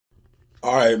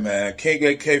All right, man. King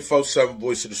AK-47,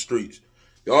 Voice of the Streets.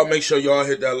 Y'all make sure y'all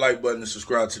hit that like button and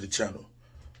subscribe to the channel.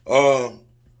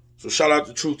 So shout out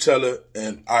to Truth Teller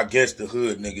and I guess the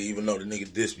hood nigga, even though the nigga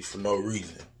dissed me for no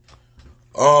reason.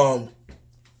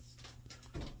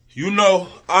 You know,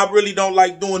 I really don't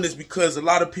like doing this because a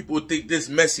lot of people would think this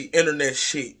messy internet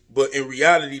shit. But in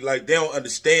reality, like, they don't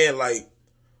understand, like,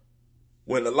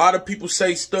 when a lot of people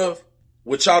say stuff,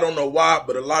 which I don't know why,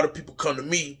 but a lot of people come to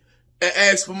me and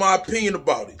ask for my opinion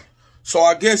about it. So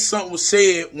I guess something was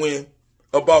said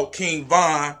about King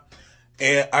Von,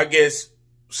 and I guess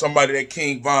somebody that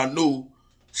King Von knew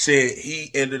said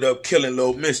he ended up killing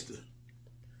Lil Mister.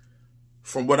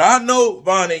 From what I know,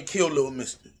 Von ain't killed Lil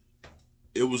Mister.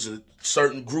 It was a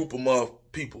certain group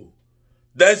of people.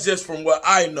 That's just from what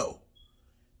I know.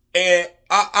 And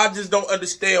I just don't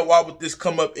understand why would this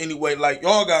come up anyway. Like,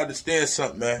 y'all gotta understand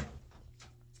something, man.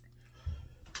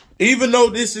 Even though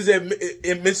this is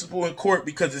admissible in court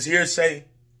because it's hearsay,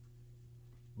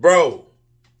 bro,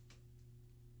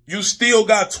 you still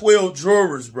got 12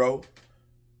 jurors, bro.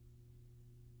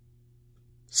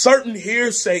 Certain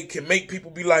hearsay can make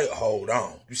people be like, hold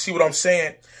on. You see what I'm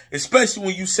saying? Especially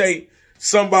when you say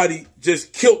somebody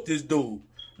just killed this dude.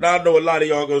 Now, I know a lot of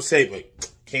y'all gonna say, but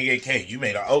King AK, you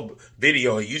made an old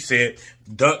video and you said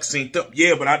Duck synced up.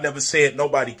 Yeah, but I never said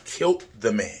nobody killed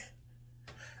the man.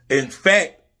 In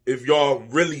fact, if y'all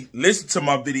really listen to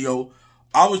my video,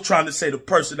 I was trying to say the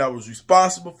person that was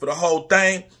responsible for the whole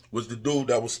thing was the dude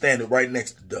that was standing right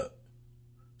next to Duck.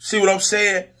 See what I'm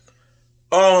saying?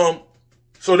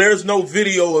 So there's no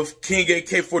video of King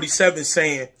AK-47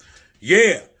 saying,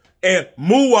 yeah, and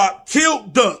Muwap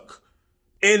killed Duck.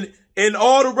 And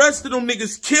all the rest of them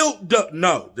niggas killed Duck.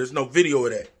 No, there's no video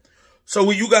of that. So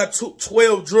when you got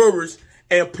 12 jurors,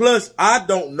 and plus, I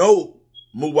don't know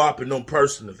Muwap and them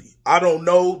personally. I don't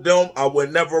know them. I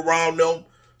was never around them.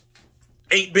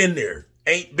 Ain't been there.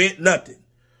 Ain't been nothing.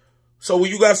 So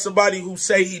when you got somebody who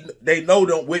say they know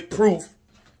them with proof,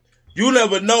 you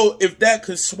never know if that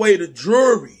could sway the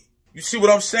jury. You see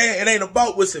what I'm saying? It ain't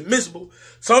about what's admissible.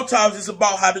 Sometimes it's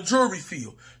about how the jury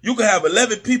feel. You can have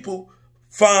 11 people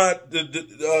find the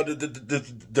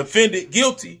defendant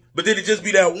guilty, but then it just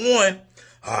be that one.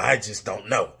 Oh, I just don't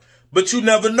know. But you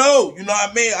never know. You know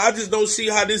what I mean? I just don't see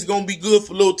how this is going to be good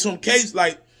for Lil Tim case.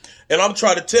 Like, and I'm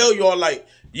trying to tell y'all, like,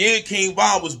 yeah, King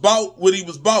Von was about what he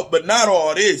was about, but not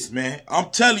all this, man. I'm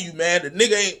telling you, man, the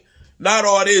nigga ain't, not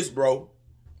all this, bro.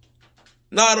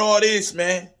 Not all this,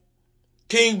 man.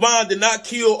 King Von did not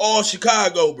kill all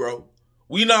Chicago, bro.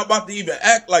 We not about to even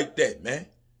act like that, man.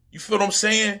 You feel what I'm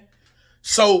saying?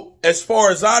 So, as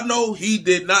far as I know, he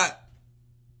did not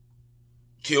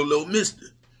kill Lil Mister.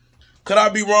 Could I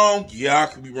be wrong? Yeah, I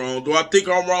could be wrong. Do I think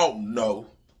I'm wrong? No.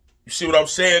 You see what I'm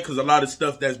saying? Because a lot of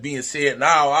stuff that's being said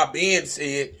now, I been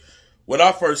said when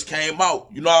I first came out.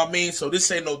 You know what I mean? So this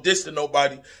ain't no diss to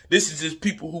nobody. This is just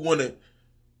people who want to,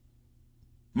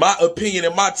 my opinion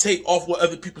and my take off what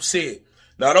other people said.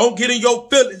 Now, don't get in your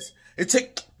feelings and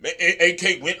take, man,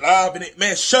 AK went live in it.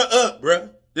 Man, shut up, bruh.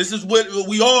 This is what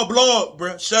we all blog,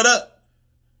 bruh. Shut up.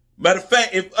 Matter of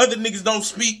fact, if other niggas don't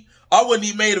speak, I wouldn't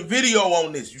even made a video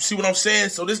on this. You see what I'm saying?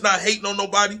 So this not hating on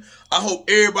nobody. I hope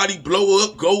everybody blow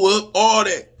up, go up, all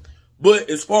that. But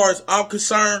as far as I'm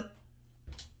concerned,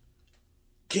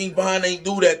 King Von ain't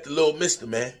do that to Lil Mister,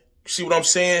 man. You see what I'm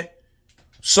saying?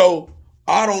 So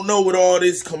I don't know what all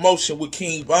this commotion with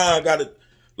King Von got to,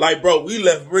 like, bro, we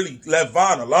really left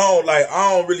Von alone. Like,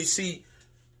 I don't really see,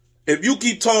 if you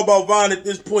keep talking about Von at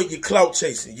this point, you're clout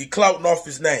chasing. You're clouting off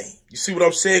his name. You see what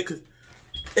I'm saying? Because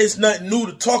it's nothing new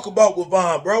to talk about with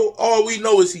Von, bro. All we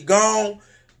know is he gone.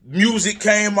 Music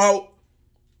came out.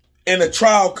 And a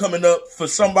trial coming up for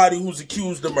somebody who's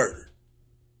accused of murder.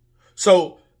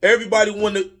 So everybody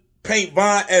want to paint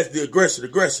Von as the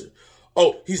aggressor.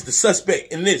 Oh, he's the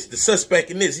suspect in this, the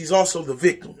suspect in this. He's also the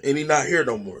victim, and he's not here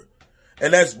no more.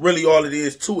 And that's really all it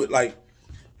is to it. Like,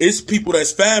 it's people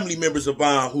that's family members of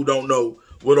Von who don't know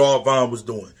what all Von was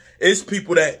doing. It's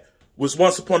people that was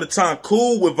once upon a time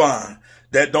cool with Von.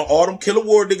 That don't, all them killer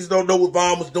war niggas don't know what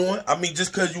Von was doing. I mean,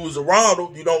 just because you was around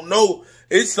them, you don't know.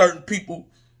 It's certain people,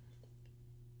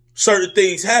 certain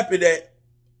things happen that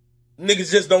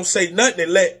niggas just don't say nothing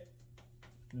and let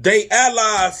they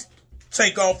allies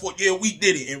take on for, yeah, we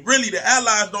did it. And really, the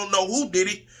allies don't know who did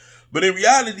it. But in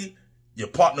reality, your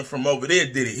partner from over there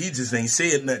did it. He just ain't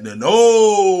said nothing to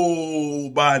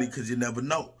nobody because you never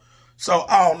know. So,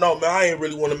 I don't know, man. I ain't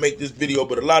really want to make this video,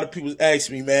 but a lot of people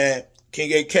ask me, man,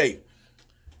 King AK,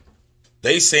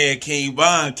 they saying King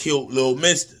Von killed Lil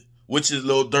Mister, which is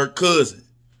Lil Durk cousin.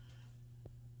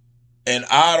 And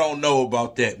I don't know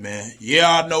about that, man. Yeah,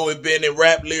 I know it been in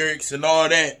rap lyrics and all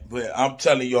that, but I'm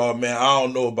telling y'all, man, I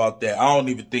don't know about that. I don't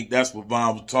even think that's what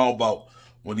Von was talking about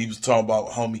when he was talking about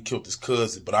homie killed his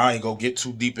cousin, but I ain't gonna get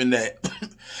too deep in that.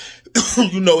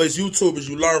 You know, as YouTubers,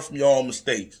 you learn from your own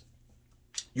mistakes.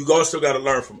 You also got to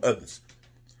learn from others.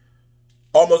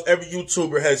 Almost every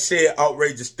YouTuber has said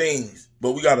outrageous things,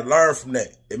 but we got to learn from that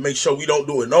and make sure we don't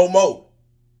do it no more.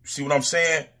 You see what I'm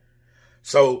saying?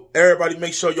 So everybody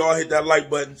make sure y'all hit that like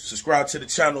button, subscribe to the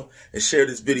channel, and share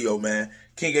this video, man.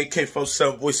 King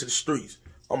AK-47, voice of the streets.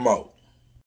 I'm out.